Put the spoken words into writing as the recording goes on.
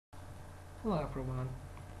Hello everyone,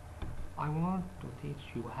 I want to teach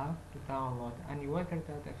you how to download any weather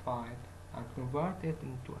data file and convert it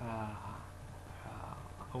into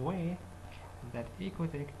a way that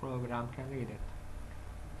Ecotect program can read it.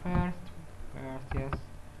 First, yes,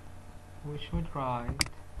 we should write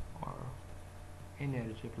or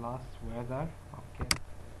energy plus weather. Okay,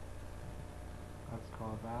 let's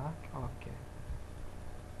go back. Okay,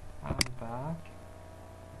 and back.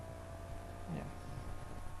 Yes,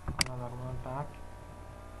 another one back.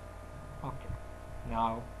 Okay,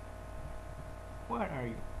 now where are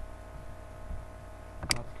you?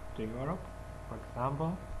 Let's go to Europe, for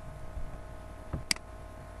example.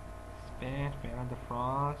 Spain, Finland,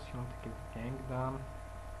 France, United Kingdom,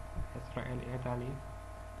 Israel, Italy.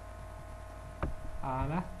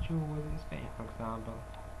 Let's choose Spain, for example.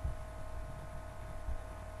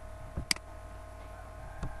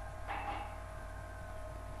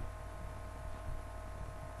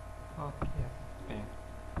 Okay, yes, Spain.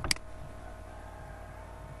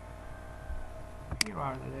 Here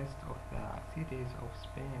are the list of the cities of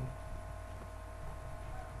Spain,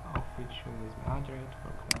 of which is Madrid,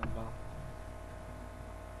 for example.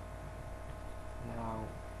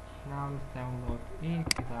 Now let's download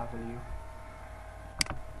ETW,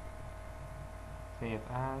 save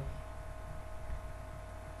as.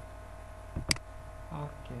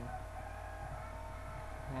 Okay,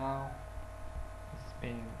 now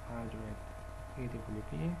Spain, Madrid,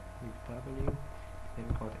 EWP, EW, then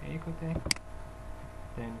got Ecotect,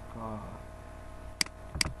 then got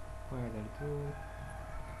weather 2.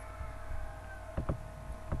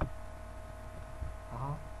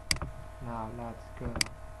 Now let's go to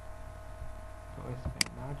Spain,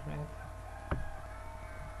 Madrid.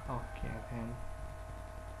 Okay, then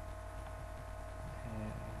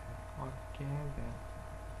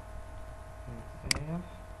save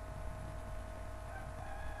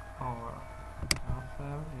or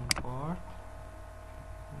cancel import.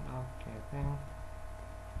 Okay, then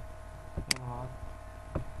what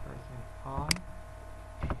percent file,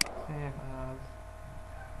 save as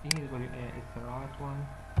EWA is the right one,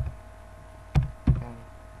 then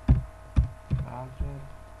Madrid.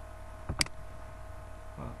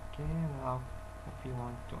 Okay, now if you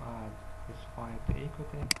want to add this file to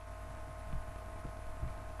Ecotect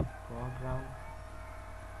program,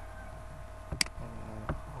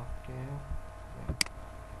 okay, then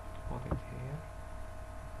put it here,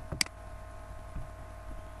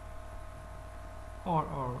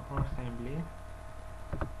 or simply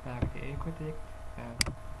back to Ecotect and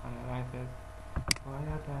analyze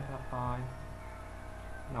weather data file.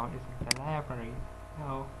 Now this is the library.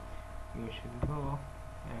 Now you should go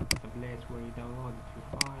to the place where you downloaded your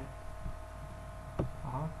file.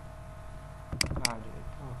 Madrid,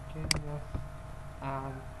 okay, yes,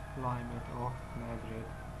 and climate of Madrid,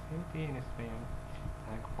 city in Spain.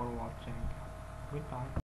 Thank you for watching. Goodbye.